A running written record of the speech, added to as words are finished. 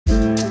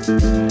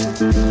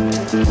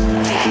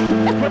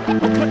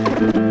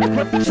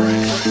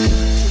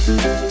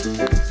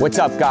What's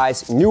up,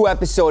 guys? New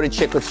episode of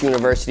Chiclets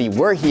University.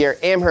 We're here,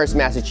 Amherst,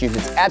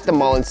 Massachusetts, at the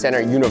Mullins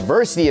Center,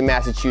 University of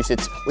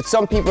Massachusetts, what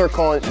some people are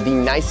calling the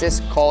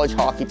nicest college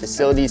hockey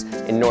facilities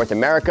in North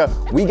America.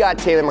 We got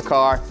Taylor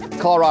Makar,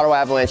 Colorado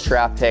Avalanche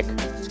draft pick.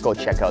 Let's go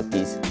check out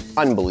these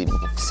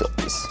unbelievable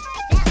facilities.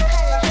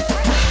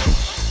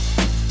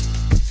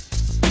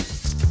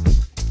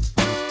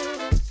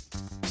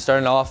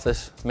 Starting off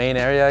this main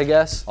area, I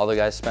guess. All the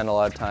guys spend a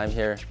lot of time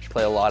here,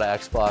 play a lot of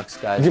Xbox.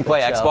 Guys, you can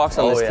play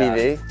Xbox on this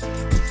TV?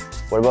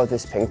 Yeah. What about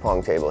this ping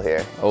pong table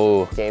here?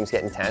 Oh. Games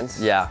getting tense?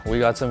 Yeah, we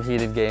got some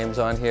heated games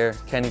on here.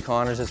 Kenny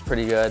Connors is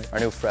pretty good. Our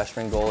new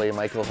freshman goalie,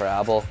 Mike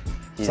Grinnell.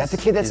 Is that the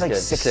kid that's like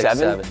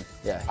 6'7"?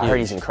 Yeah, I heard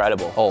he's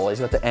incredible. Oh, he's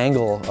got the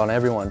angle on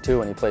everyone too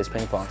when he plays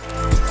ping pong. Oh,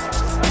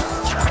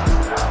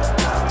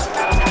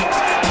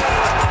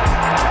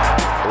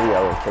 you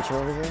got a little kitchen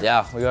over here?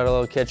 Yeah, we got a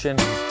little kitchen.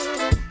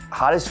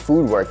 How does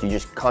food work? You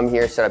just come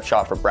here, set up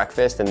shop for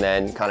breakfast, and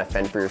then kind of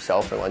fend for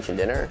yourself for lunch and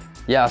dinner?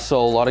 Yeah,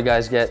 so a lot of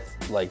guys get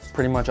like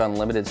pretty much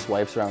unlimited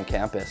swipes around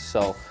campus.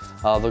 So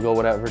they'll go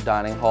whatever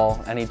dining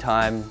hall,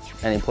 anytime,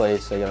 any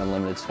place, they get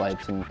unlimited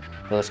swipes and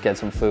they'll just get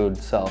some food.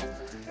 So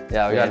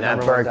yeah, we got that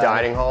Burke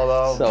dining hall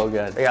though. So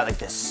good. They got like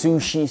the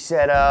sushi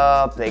set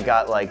up. They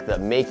got like the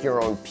make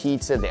your own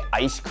pizza, the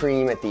ice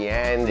cream at the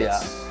end.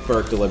 Yeah.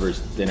 Burke delivers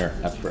dinner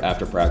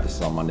after practice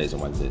on Mondays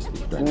and Wednesdays.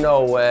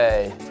 No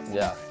way.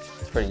 Yeah.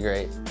 Pretty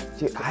great.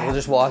 Dude, we'll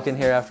just walk in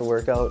here after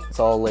workout. It's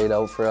all laid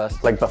out for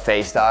us. Like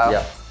buffet style?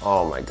 Yeah.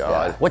 Oh my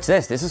God. Yeah. What's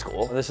this? This is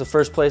cool. This is the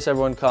first place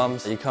everyone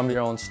comes. You come to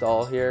your own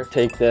stall here.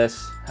 Take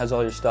this, has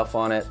all your stuff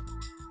on it.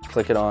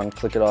 Click it on,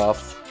 click it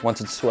off.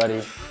 Once it's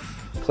sweaty,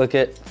 click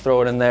it,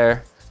 throw it in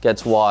there,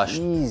 gets washed.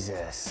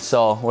 Jesus.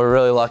 So we're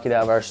really lucky to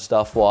have our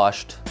stuff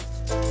washed.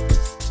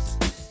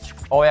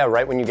 Oh yeah,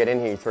 right when you get in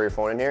here, you throw your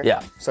phone in here?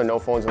 Yeah. So no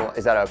phones,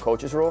 is that a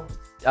coach's rule?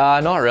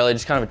 Not really,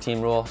 just kind of a team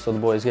rule. So the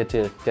boys get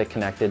to get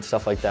connected,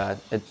 stuff like that.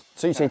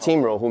 So you say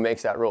team rule, who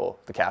makes that rule?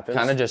 The captains?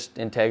 Kind of just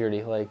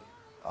integrity, like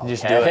you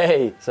just do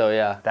Okay. it. So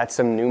yeah. That's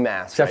some new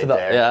math Except right for the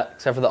there. yeah,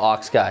 except for the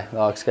Ox guy. The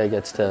Ox guy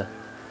gets to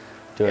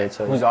do it.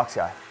 So who's Ox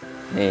guy?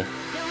 Me.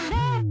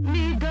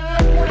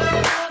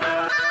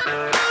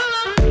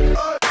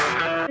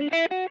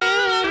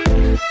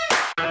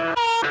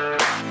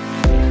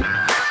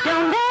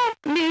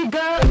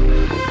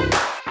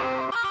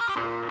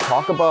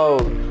 Talk about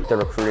the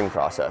recruiting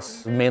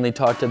process. We mainly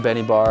talked to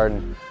Benny Barr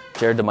and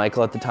Jared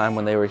DeMichael at the time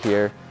when they were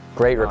here.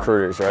 Great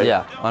recruiters, right?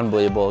 Yeah,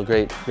 unbelievable.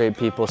 Great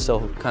people.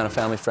 Still kind of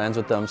family friends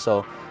with them,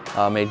 so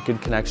made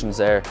good connections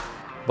there.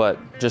 But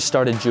just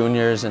started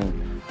juniors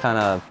and kind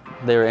of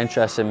they were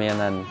interested in me, and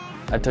then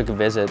I took a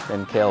visit,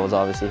 and Kale was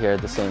obviously here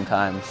at the same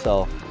time.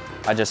 So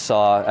I just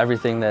saw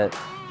everything that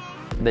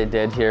they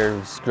did here. It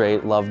was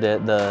great, loved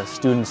it. The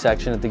student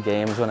section at the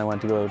games when I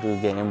went to go to a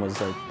game was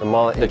like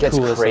it gets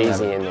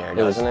crazy in there,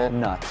 doesn't it?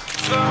 Nuts.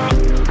 Here they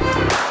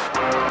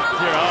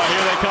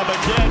come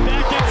again.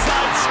 Back inside,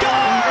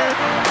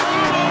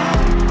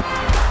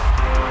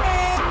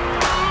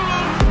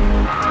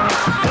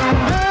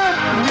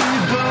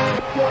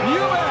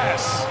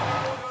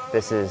 UMass.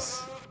 This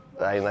is,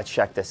 let's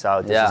check this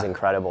out. This is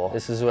incredible.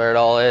 This is where it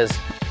all is.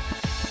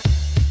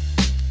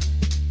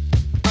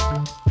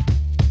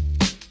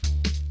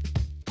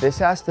 This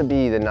has to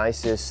be the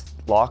nicest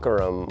locker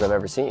room I've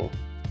ever seen.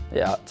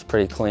 Yeah, it's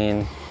pretty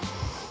clean.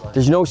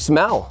 There's no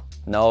smell.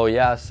 No,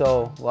 yeah,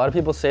 so a lot of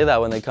people say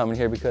that when they come in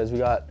here because we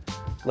got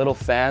little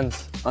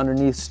fans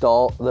underneath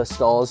the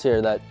stalls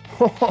here that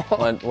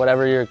when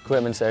whatever your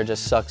equipment's there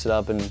just sucks it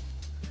up and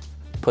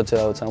puts it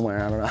out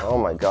somewhere, I don't know. Oh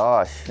my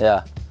gosh.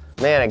 Yeah.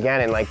 Man,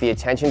 again, and like the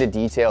attention to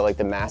detail, like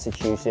the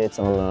Massachusetts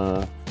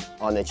on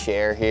the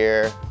chair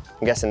here.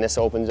 I'm guessing this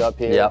opens up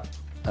here. Yep,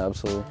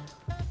 absolutely.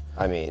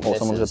 I mean,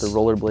 someone's got the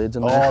rollerblades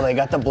in there. Oh, they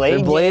got the blade.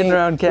 They're blading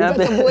around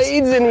campus. We got the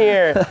blades in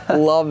here.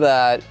 Love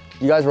that.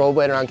 You guys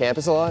rollerblade around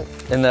campus a lot?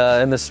 In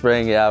the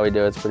spring, yeah, we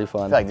do. It's pretty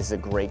fun. I feel like this is a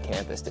great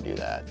campus to do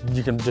that.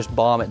 You can just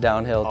bomb it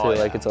downhill too,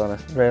 like it's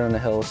right on a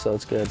hill, so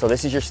it's good. So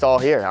this is your stall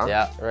here, huh?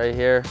 Yeah, right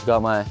here.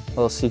 Got my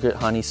little secret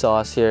honey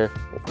sauce here.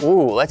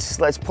 Ooh,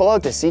 let's pull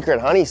out the secret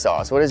honey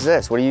sauce. What is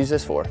this? What do you use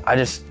this for? I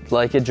just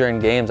like it during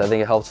games. I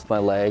think it helps with my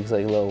legs,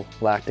 like a little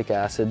lactic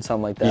acid,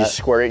 something like that. You just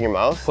squirt it in your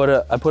mouth?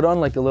 I put on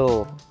like a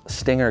little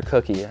stinger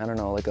cookie. I don't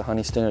know, like a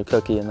honey stinger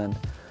cookie, and then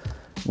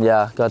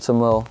yeah, got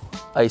some little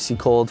icy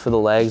cold for the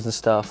legs and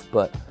stuff.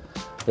 But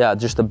yeah,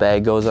 just the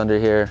bag goes under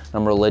here.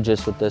 I'm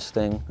religious with this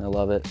thing. I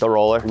love it. The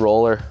roller?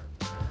 Roller.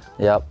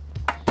 Yep.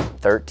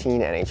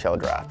 13 NHL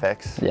draft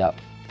picks. Yep.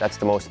 That's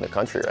the most in the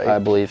country, right? I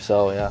believe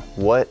so, yeah.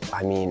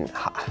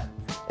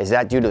 Is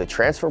that due to the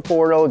transfer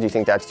portal? Do you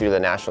think that's due to the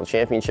national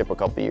championship a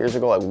couple years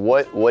ago? Like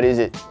what is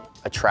it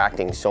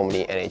attracting so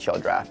many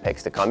NHL draft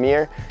picks to come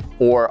here?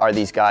 Or are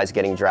these guys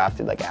getting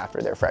drafted like after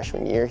their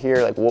freshman year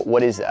here? Like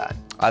what is that?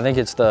 I think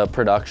it's the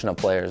production of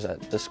players at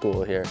the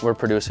school here. We're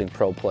producing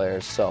pro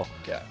players, so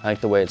yeah. I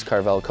think the way it's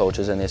Carvel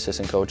coaches and the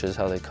assistant coaches,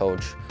 how they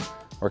coach,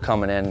 we're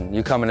coming in.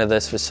 You come into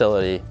this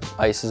facility,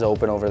 ice is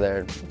open over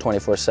there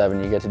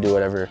 24/7. You get to do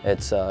whatever. It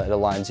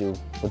aligns you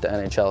with the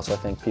NHL, so I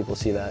think people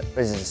see that.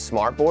 Is this a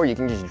smart board? You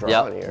can just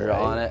draw on here,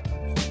 draw right? on it.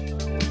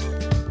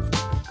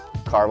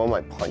 Carvel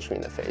might punch me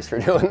in the face for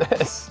doing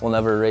this. We'll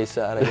never erase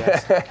that, I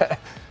guess.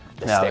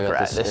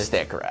 The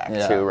stick rack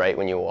too, right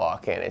when you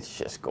walk in, it's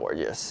just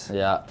gorgeous.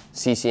 Yeah.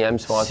 CCM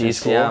sponsor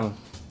CCM. School?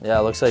 Yeah,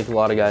 it looks like a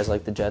lot of guys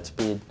like the jet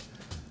speed.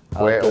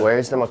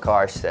 Where's the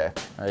Makar stick?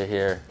 Right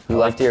here. You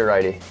lefty or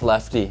righty?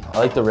 Lefty. I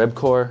like the rib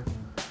core.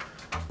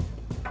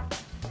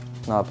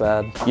 Not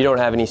bad. You don't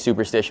have any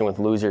superstition with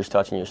losers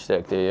touching your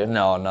stick, do you?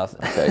 No,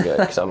 nothing. Okay, good,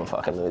 because I'm a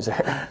fucking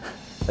loser.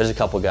 There's a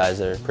couple guys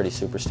that are pretty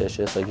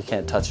superstitious, like you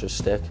can't touch their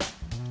stick.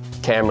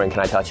 Cameron, can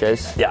I touch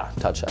his? Yeah,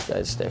 touch that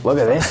guy's stick. Look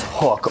at this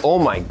hook. Oh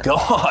my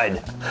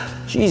God.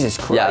 Jesus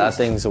Christ. Yeah, that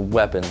thing's a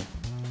weapon.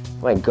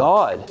 My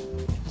God.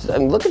 I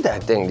mean, look at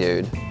that thing,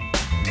 dude.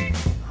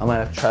 I might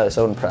have to try this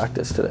out in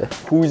practice today.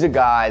 Who's a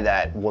guy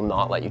that will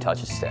not let you touch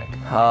his stick?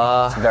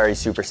 It's very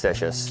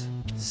superstitious.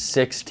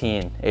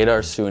 16, Adar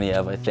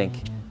Suniev, I think.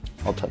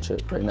 I'll touch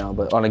it right now,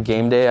 but on a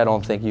game day, I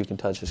don't think you can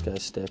touch this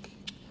guy's stick.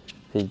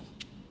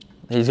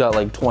 He's got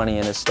like 20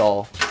 in his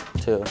stall,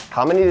 too.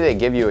 How many do they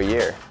give you a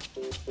year?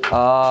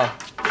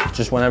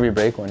 Just whenever you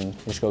break one, you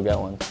just go get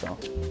one, so.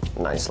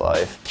 Nice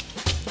life.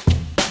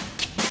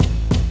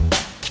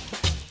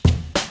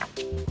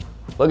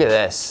 Look at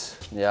this.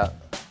 Yeah.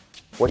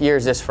 What year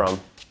is this from?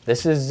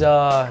 This is,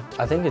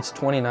 I think it's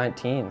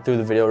 2019. Through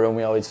the video room,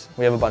 we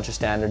have a bunch of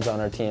standards on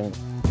our team.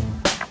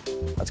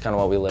 That's kind of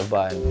what we live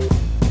by.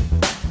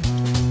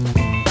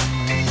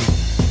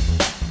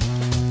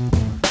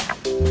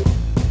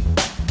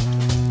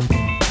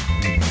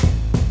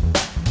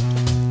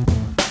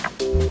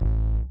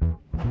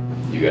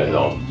 You guys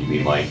know, you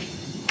meet Mike.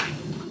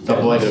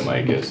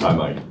 Mike is. Hi,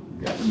 Mike.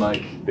 Yeah.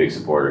 Mike. Big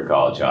supporter of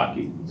college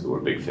hockey, so we're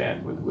a big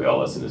fan. We all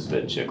listen to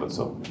Spittin' Chiclets,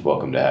 so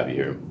welcome to have you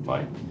here,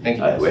 Mike. Thank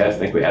you. I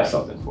think we have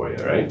something for you,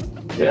 right?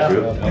 Yeah.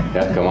 True?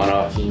 Yeah, come on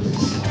up.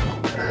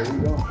 There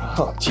we go.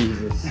 Oh,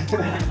 Jesus.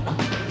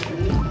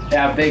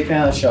 Yeah, big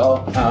fan of the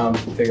show.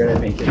 Figured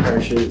I'd make you a pair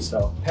of shoes,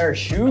 so. Pair of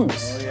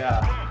shoes? Oh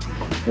yeah.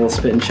 Little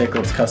Spittin'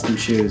 Chiclets custom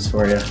shoes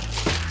for you.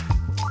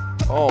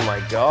 Oh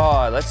my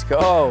God, let's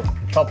go.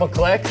 Couple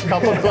clicks.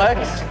 Look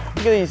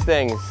at these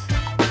things.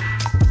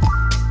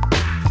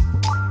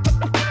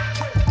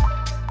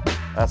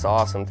 That's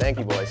awesome. Thank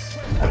you, boys.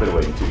 I've been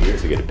waiting 2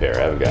 years to get a pair.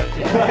 I haven't got it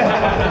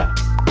yet.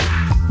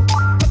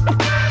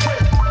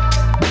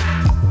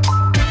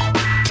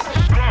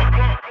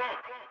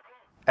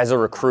 As a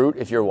recruit,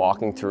 if you're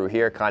walking through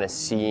here, kind of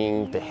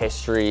seeing the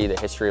history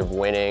of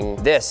winning.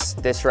 This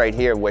right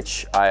here,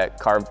 which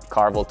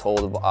Carvel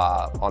told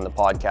on the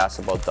podcast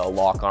about the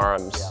lock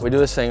arms. We do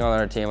this thing on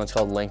our team, it's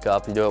called Link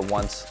Up. You do it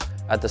once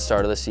at the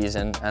start of the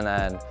season, and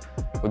then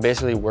we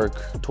basically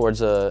work towards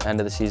the end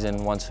of the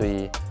season. Once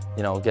we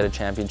get a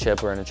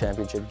championship or in a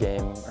championship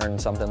game, earn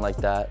something like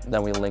that,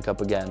 then we link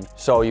up again.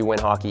 So you win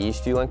Hockey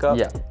East, you link up?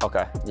 Yeah.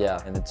 Okay. Yeah,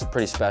 and it's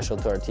pretty special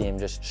to our team,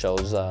 just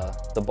shows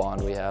the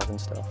bond we have and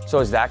stuff. So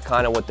is that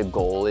kind of what the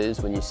goal is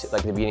when you,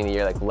 like at the beginning of the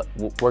year, like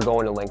we're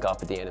going to link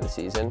up at the end of the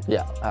season?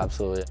 Yeah,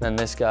 absolutely. And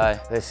this guy.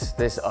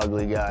 This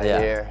ugly guy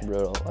here.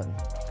 Brutal. I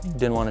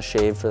didn't want to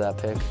shave for that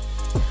pick.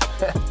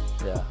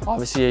 Yeah,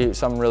 obviously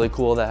something really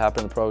cool that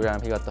happened in the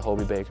program. He got the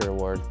Hobie Baker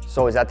Award.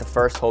 So is that the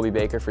first Hobie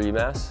Baker for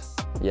UMass?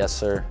 Yes,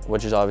 sir,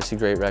 which is obviously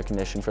great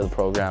recognition for the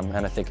program,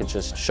 and I think it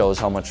just shows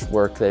how much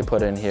work they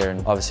put in here,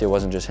 and obviously it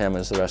wasn't just him, it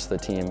was the rest of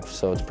the team,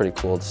 so it's pretty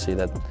cool to see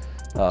that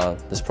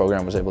this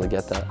program was able to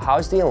get that.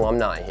 How's the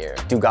alumni here?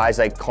 Do guys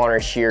like Connor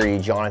Sheary,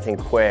 Jonathan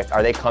Quick,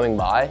 are they coming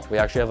by? We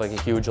actually have like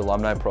a huge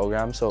alumni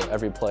program, so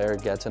every player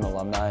gets an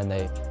alumni, and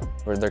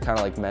they're kind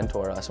of like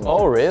mentor us.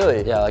 Oh,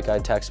 really? Yeah, like I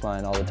text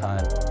mine all the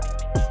time.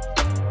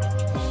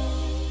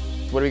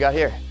 What do we got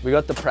here? We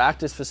got the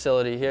practice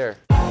facility here.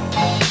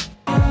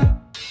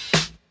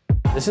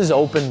 This is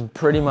open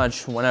pretty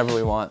much whenever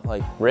we want.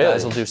 Like, really?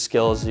 Guys will do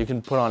skills. You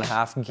can put on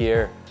half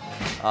gear,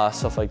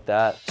 stuff like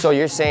that. So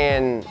you're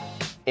saying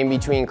in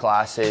between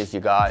classes, you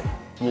got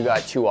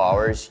 2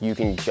 hours, you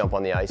can jump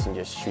on the ice and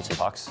just shoot some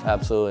pucks?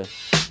 Absolutely.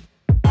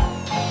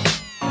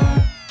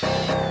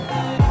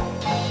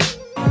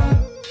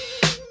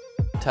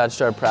 Attached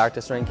to our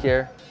practice rink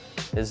here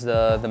is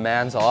the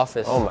man's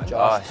office. Oh my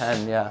gosh.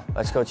 10, yeah.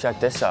 Let's go check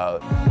this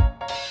out.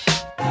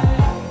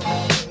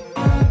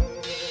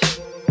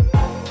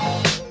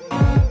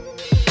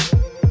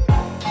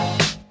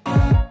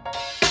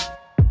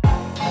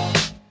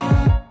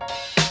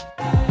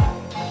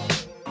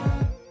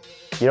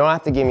 You don't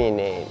have to give me a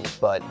name,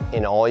 but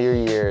in all your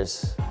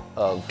years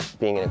of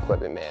being an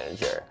equipment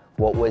manager,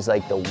 what was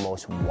like the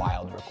most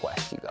wild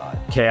request you got?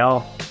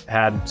 Kale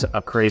had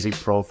a crazy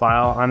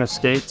profile on his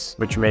skates,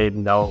 which made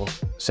no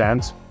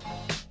sense,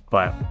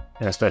 and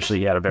especially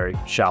he had a very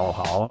shallow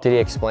hollow. Did he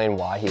explain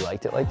why he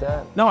liked it like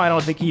that? No, I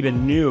don't think he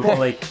even knew.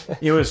 Like,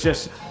 it was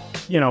just,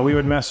 we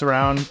would mess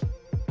around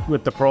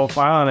with the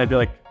profile and I'd be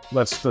like,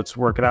 let's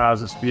work it out. How's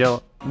this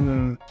feel?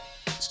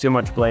 It's too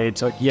much blade.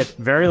 So he had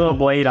very little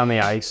blade on the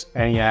ice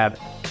and he had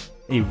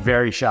a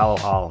very shallow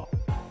hollow.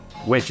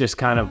 which is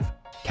kind of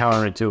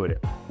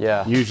counterintuitive.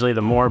 Yeah. Usually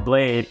the more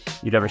blade,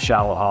 you'd have a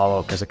shallow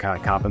hollow because it kind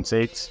of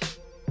compensates.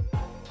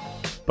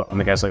 But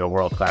I'm guess like a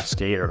world-class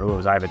skater who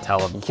was, I would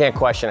tell him. You can't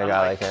question a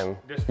guy like him.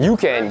 You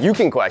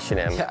can question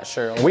him. Yeah,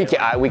 sure. We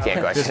can't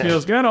question This him.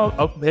 feels good.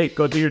 Oh, hey,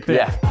 go do your thing.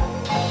 Yeah.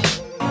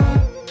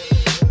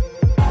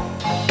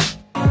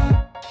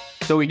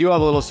 So we do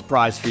have a little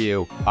surprise for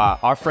you.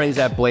 Our friends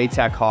at Blade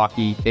Tech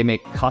Hockey, they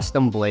make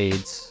custom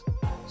blades.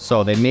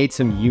 So they made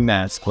some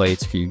UMass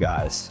blades for you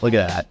guys. Look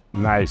at that.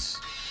 Nice.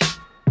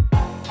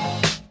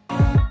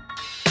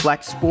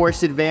 Flex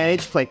Force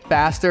advantage, play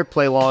faster,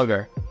 play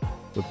longer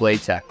with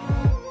Blade Tech.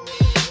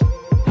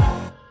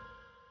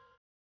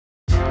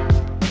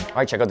 All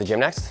right, check out the gym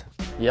next.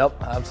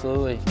 Yep,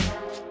 absolutely.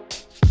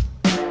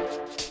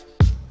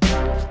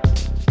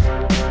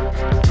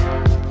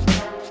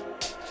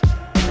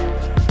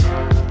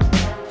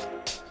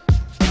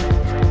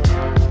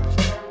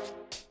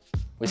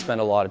 We spend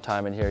a lot of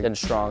time in here getting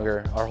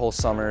stronger. Our whole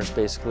summer is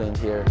basically in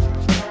here.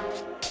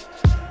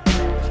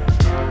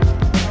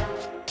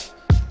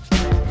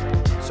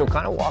 So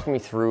kind of walk me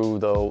through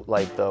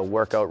the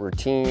workout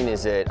routine.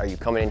 Are you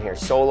coming in here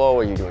solo?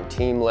 Are you doing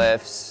team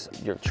lifts?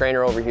 Your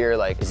trainer over here,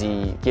 is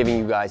he giving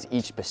you guys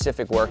each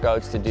specific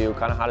workouts to do?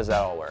 Kind of how does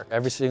that all work?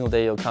 Every single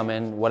day you'll come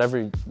in,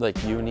 whatever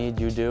you need,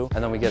 you do.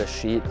 And then we get a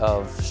sheet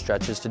of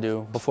stretches to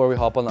do. Before we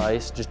hop on the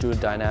ice, just do a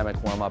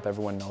dynamic warm up,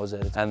 everyone knows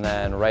it. And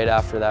then right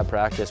after that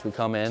practice, we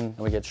come in and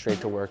we get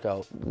straight to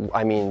workout.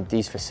 I mean,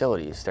 these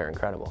facilities, they're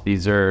incredible.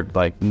 These are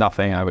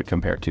nothing I would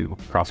compare to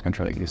cross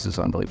country. This is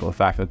unbelievable. The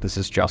fact that this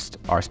is just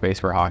our space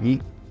for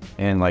hockey,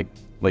 and like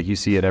you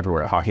see it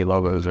everywhere. Hockey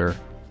logos are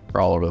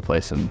all over the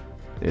place, and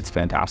it's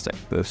fantastic.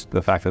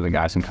 The fact that the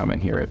guys can come in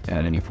here at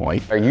any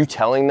point. Are you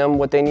telling them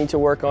what they need to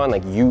work on?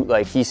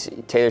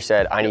 Taylor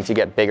said, I need to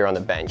get bigger on the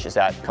bench. Is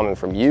that coming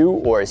from you,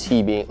 or is it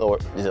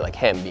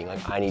him being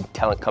like, I need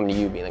come to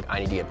you being like, I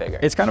need to get bigger?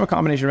 It's kind of a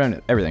combination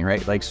of everything,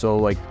 right?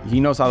 He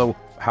knows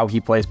how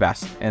he plays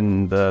best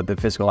and the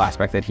physical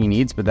aspect that he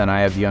needs, but then I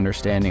have the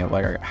understanding of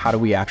how do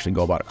we actually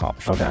go about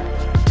accomplishing that.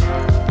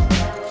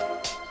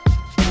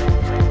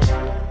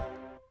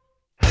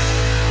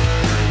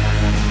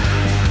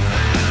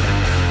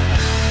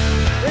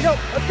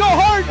 Let's go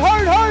hard,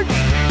 hard, hard!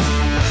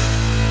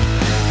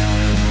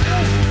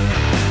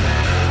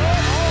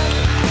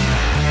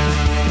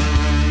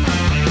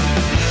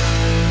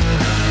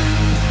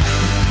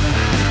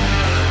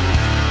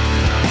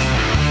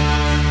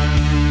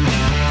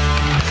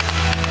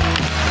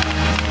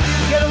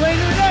 You gotta lay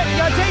to the net, you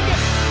gotta take it!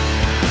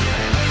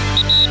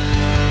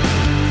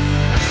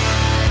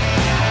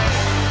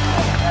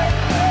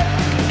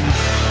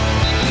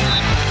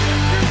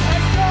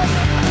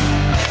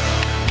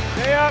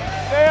 Stay up,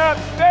 stay up,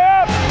 stay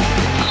up!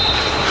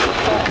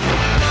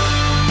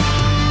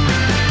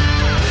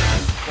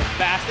 The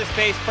fastest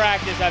paced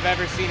practice I've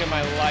ever seen in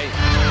my life.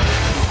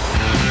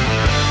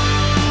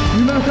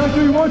 UMass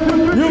country, 1, 2, 3.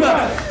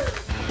 UMass!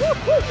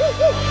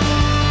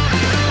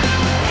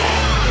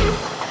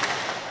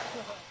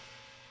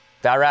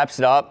 That wraps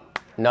it up.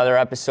 Another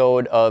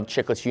episode of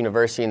Chiclets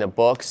University in the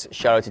books.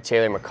 Shout out to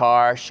Taylor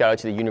Makar. Shout out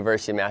to the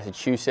University of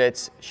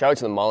Massachusetts. Shout out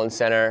to the Mullins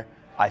Center.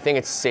 I think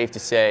it's safe to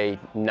say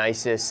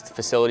nicest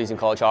facilities in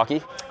college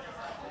hockey.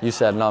 You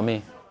said, not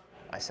me.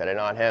 I said it,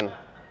 not him.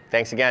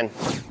 Thanks again.